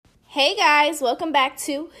Hey guys, welcome back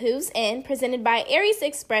to Who's In, presented by Aries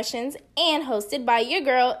Expressions and hosted by your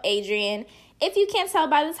girl, Adrienne. If you can't tell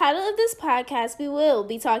by the title of this podcast, we will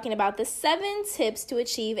be talking about the 7 tips to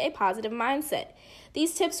achieve a positive mindset.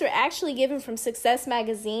 These tips were actually given from Success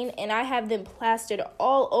Magazine, and I have them plastered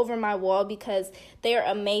all over my wall because they are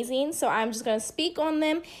amazing. So I'm just going to speak on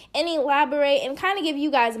them and elaborate and kind of give you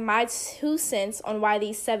guys my 2 cents on why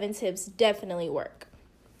these 7 tips definitely work.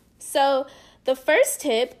 So the first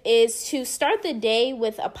tip is to start the day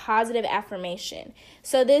with a positive affirmation.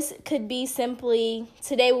 So this could be simply,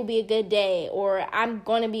 today will be a good day, or I'm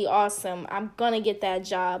going to be awesome, I'm going to get that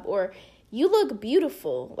job, or you look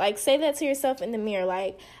beautiful. Like, say that to yourself in the mirror.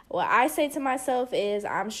 Like, what I say to myself is,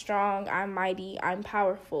 I'm strong, I'm mighty, I'm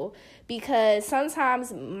powerful. Because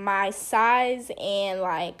sometimes my size and,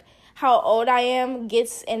 how old I am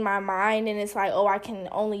gets in my mind, and it's like, oh, I can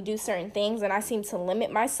only do certain things, and I seem to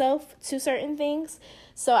limit myself to certain things.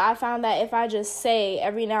 So I found that if I just say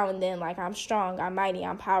every now and then, I'm strong, I'm mighty,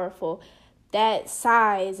 I'm powerful, that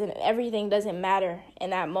size and everything doesn't matter in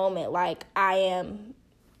that moment. I am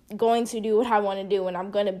going to do what I want to do, and I'm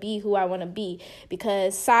going to be who I want to be,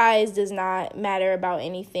 because size does not matter about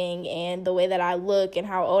anything, and the way that I look and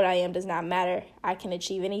how old I am does not matter. I can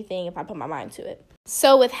achieve anything if I put my mind to it.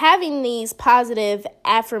 So with having these positive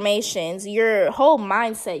affirmations, your whole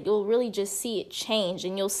mindset, you'll really just see it change,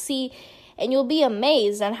 and you'll be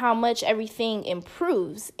amazed on how much everything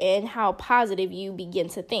improves and how positive you begin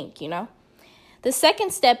to think, The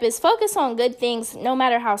second step is focus on good things, no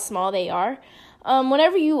matter how small they are.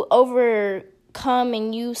 Whenever you overcome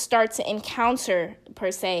and you start to encounter,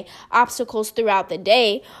 per se, obstacles throughout the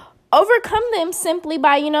day, overcome them simply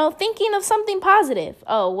by, thinking of something positive.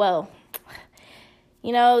 Oh, well,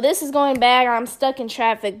 this is going bad. I'm stuck in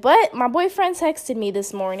traffic, but my boyfriend texted me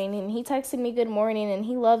this morning, and he texted me good morning, and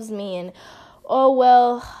he loves me, and oh,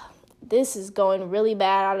 well, this is going really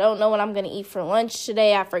bad. I don't know what I'm going to eat for lunch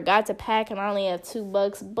today. I forgot to pack, and I only have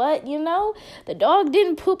 $2, but, the dog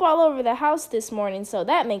didn't poop all over the house this morning, so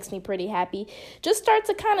that makes me pretty happy. Just start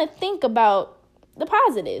to kind of think about the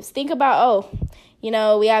positives. Think about,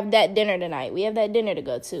 we have that dinner tonight. We have that dinner to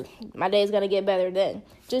go to. My day's going to get better then.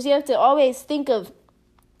 Just you have to always think of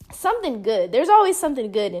something good. There's always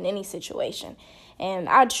something good in any situation. And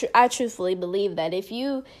I truthfully believe that if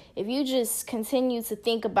you just continue to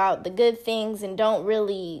think about the good things and don't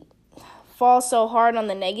really fall so hard on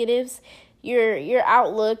the negatives, your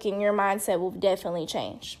outlook and your mindset will definitely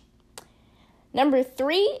change. Number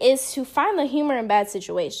 3 is to find the humor in bad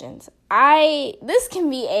situations. This can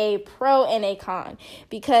be a pro and a con,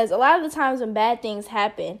 because a lot of the times when bad things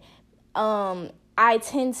happen, I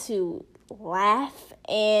tend to laugh,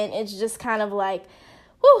 and it's just kind of like,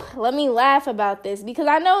 let me laugh about this, because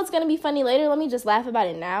I know it's going to be funny later. Let me just laugh about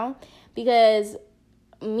it now, because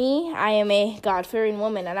I am a God-fearing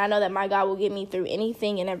woman, and I know that my God will get me through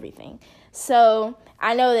anything and everything. So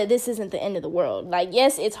I know that this isn't the end of the world.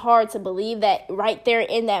 Yes, it's hard to believe that right there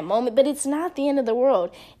in that moment, but it's not the end of the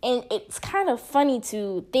world. And it's kind of funny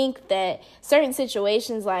to think that certain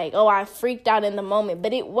situations I freaked out in the moment,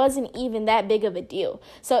 but it wasn't even that big of a deal.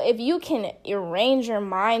 So if you can arrange your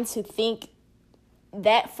mind to think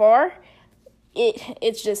that far,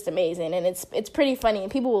 it's just amazing, and it's pretty funny, and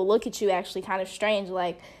people will look at you actually kind of strange,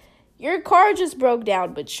 your car just broke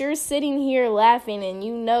down, but you're sitting here laughing, and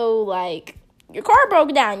your car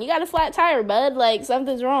broke down, you got a flat tire, bud,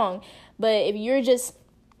 something's wrong. But if you're just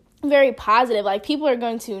very positive, people are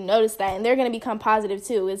going to notice that, and they're going to become positive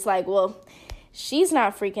too. It's well, she's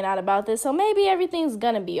not freaking out about this, so maybe everything's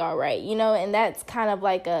going to be all right, and that's kind of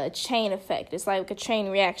like a chain effect. It's like a chain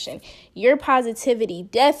reaction. Your positivity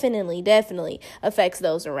definitely affects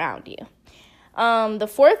those around you. The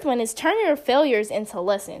 4th one is turn your failures into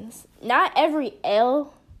lessons. Not every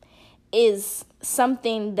L is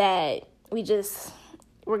something that we're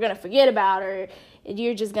going to forget about, or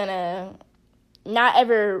you're just going to not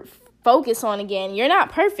ever focus on again. You're not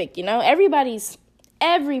perfect, Everybody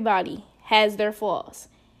has their flaws.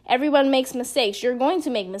 Everyone makes mistakes. You're going to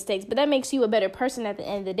make mistakes, but that makes you a better person at the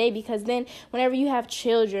end of the day, because then whenever you have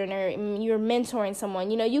children or you're mentoring someone,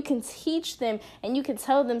 you can teach them and you can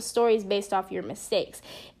tell them stories based off your mistakes.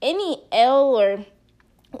 Any L or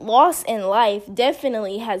loss in life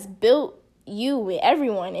definitely has built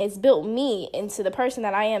everyone. It's built me into the person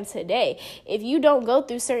that I am today. If you don't go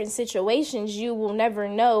through certain situations, you will never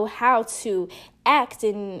know how to act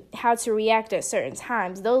and how to react at certain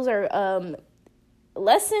times. Those are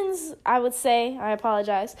lessons, I would say. I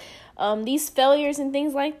apologize. These failures and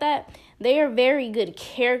things like that, they are very good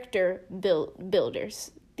character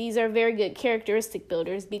builders. These are very good characteristic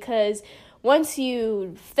builders, because once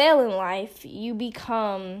you fail in life, you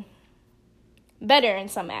become better in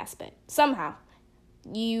some aspect. Somehow.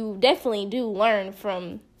 You definitely do learn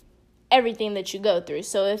from everything that you go through.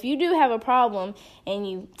 So if you do have a problem and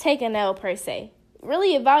you take an L per se,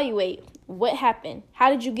 really evaluate what happened. How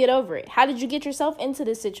did you get over it? How did you get yourself into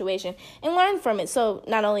this situation? And learn from it. So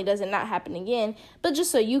not only does it not happen again, but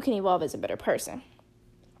just so you can evolve as a better person.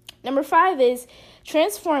 Number 5 is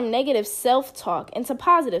transform negative self-talk into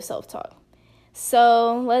positive self-talk.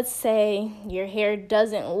 So let's say your hair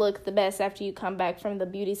doesn't look the best after you come back from the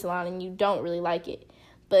beauty salon and you don't really like it.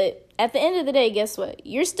 But at the end of the day, guess what?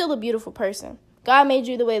 You're still a beautiful person. God made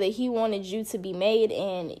you the way that he wanted you to be made,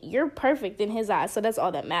 and you're perfect in his eyes. So that's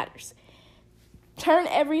all that matters. Turn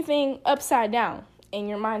everything upside down, and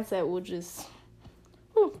your mindset will just,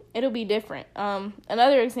 it'll be different.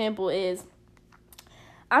 Another example is,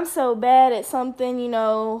 I'm so bad at something,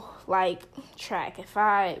 like track. If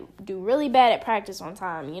I do really bad at practice on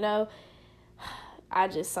time, I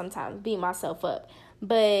just sometimes beat myself up.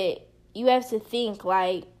 But you have to think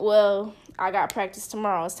like, well, I got practice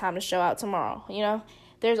tomorrow. It's time to show out tomorrow.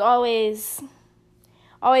 There's always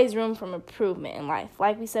room for improvement in life.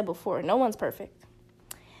 Like we said before, no one's perfect.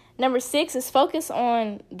 Number 6 is focus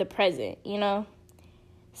on the present,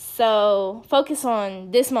 So focus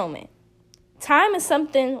on this moment. Time is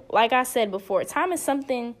something, like I said before, time is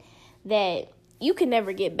something that you can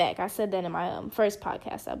never get back. I said that in my first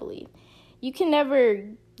podcast, I believe. You can never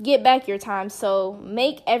get back your time, so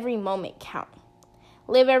make every moment count.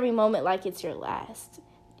 Live every moment like it's your last.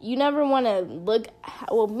 You never want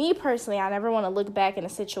to me personally, I never want to look back in a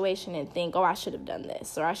situation and think, I should have done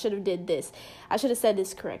this, or I should have did this. I should have said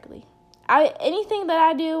this correctly. Anything that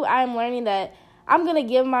I do, I'm learning that I'm going to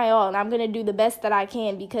give my all, and I'm going to do the best that I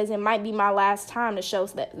can, because it might be my last time to show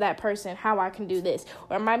that person how I can do this,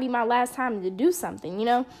 or it might be my last time to do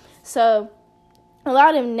something, So a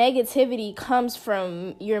lot of negativity comes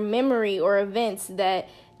from your memory or events that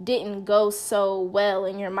didn't go so well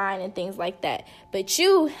in your mind and things like that. But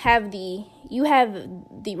you have the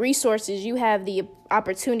resources, you have the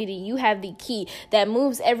opportunity, you have the key that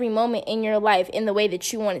moves every moment in your life in the way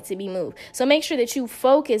that you want it to be moved. So make sure that you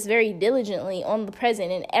focus very diligently on the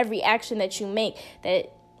present, and every action that you make,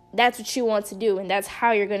 that's what you want to do, and that's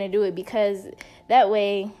how you're going to do it, because that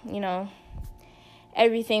way,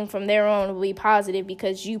 everything from there on will be positive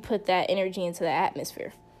because you put that energy into the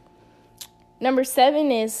atmosphere. Number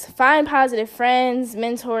 7 is find positive friends,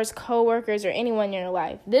 mentors, coworkers, or anyone in your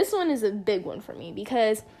life. This one is a big one for me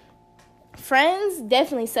because friends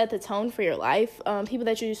definitely set the tone for your life. People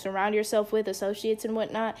that you surround yourself with, associates and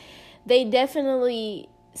whatnot, they definitely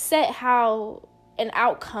set how an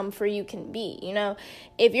outcome for you can be.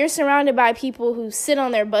 If you're surrounded by people who sit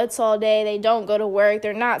on their butts all day, they don't go to work,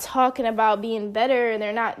 they're not talking about being better,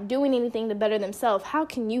 they're not doing anything to better themselves, how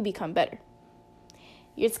can you become better?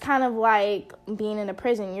 It's kind of like being in a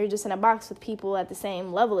prison. You're just in a box with people at the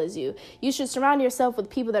same level as you. You should surround yourself with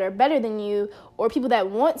people that are better than you, or people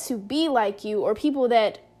that want to be like you, or people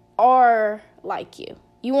that are like you.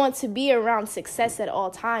 You want to be around success at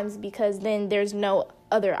all times, because then there's no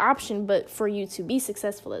other option but for you to be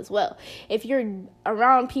successful as well. If you're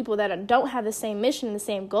around people that don't have the same mission and the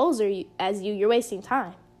same goals as you, you're wasting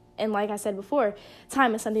time. And like I said before,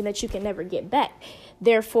 time is something that you can never get back.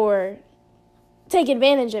 Therefore, take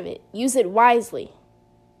advantage of it. Use it wisely.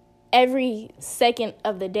 Every second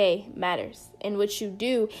of the day matters, and what you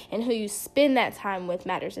do and who you spend that time with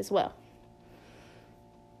matters as well.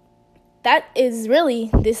 That is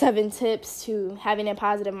really the 7 tips to having a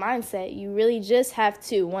positive mindset. You really just have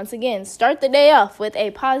to, once again, start the day off with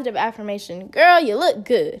a positive affirmation. Girl, you look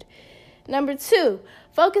good. Number 2,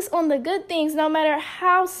 focus on the good things no matter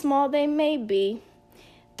how small they may be.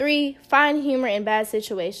 3, find humor in bad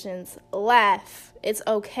situations. Laugh. It's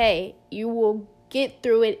okay. You will get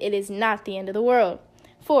through it. It is not the end of the world.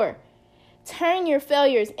 4, turn your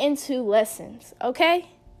failures into lessons. Okay?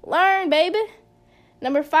 Learn, baby.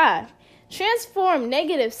 Number 5, transform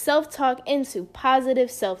negative self-talk into positive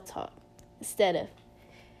self-talk. Instead of,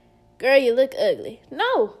 girl, you look ugly.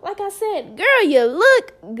 No, like I said, girl, you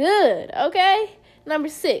look good. Okay? Number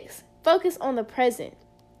 6, focus on the present.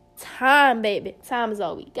 Time, baby. Time is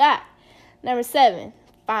all we got. Number 7,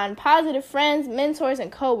 find positive friends, mentors,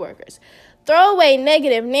 and coworkers. Throw away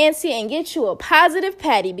negative Nancy and get you a positive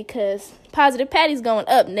Patty, because positive Patty's going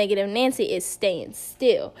up. Negative Nancy is staying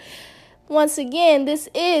still. Once again, this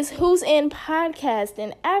is Who's In Podcast,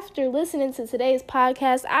 and after listening to today's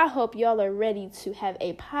podcast, I hope y'all are ready to have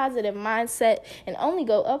a positive mindset and only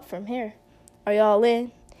go up from here. Are y'all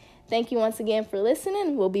in? Thank you once again for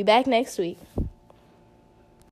listening. We'll be back next week.